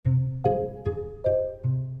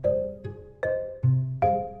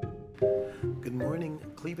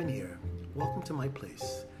Stephen here. Welcome to my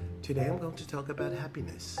place. Today I'm going to talk about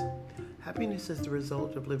happiness. Happiness is the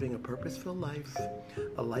result of living a purposeful life,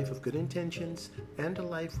 a life of good intentions, and a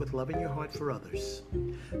life with love in your heart for others.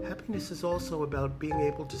 Happiness is also about being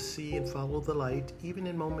able to see and follow the light even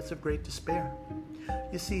in moments of great despair.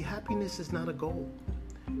 You see, happiness is not a goal.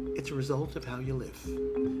 It's a result of how you live.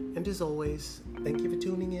 And as always, thank you for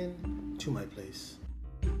tuning in to my place.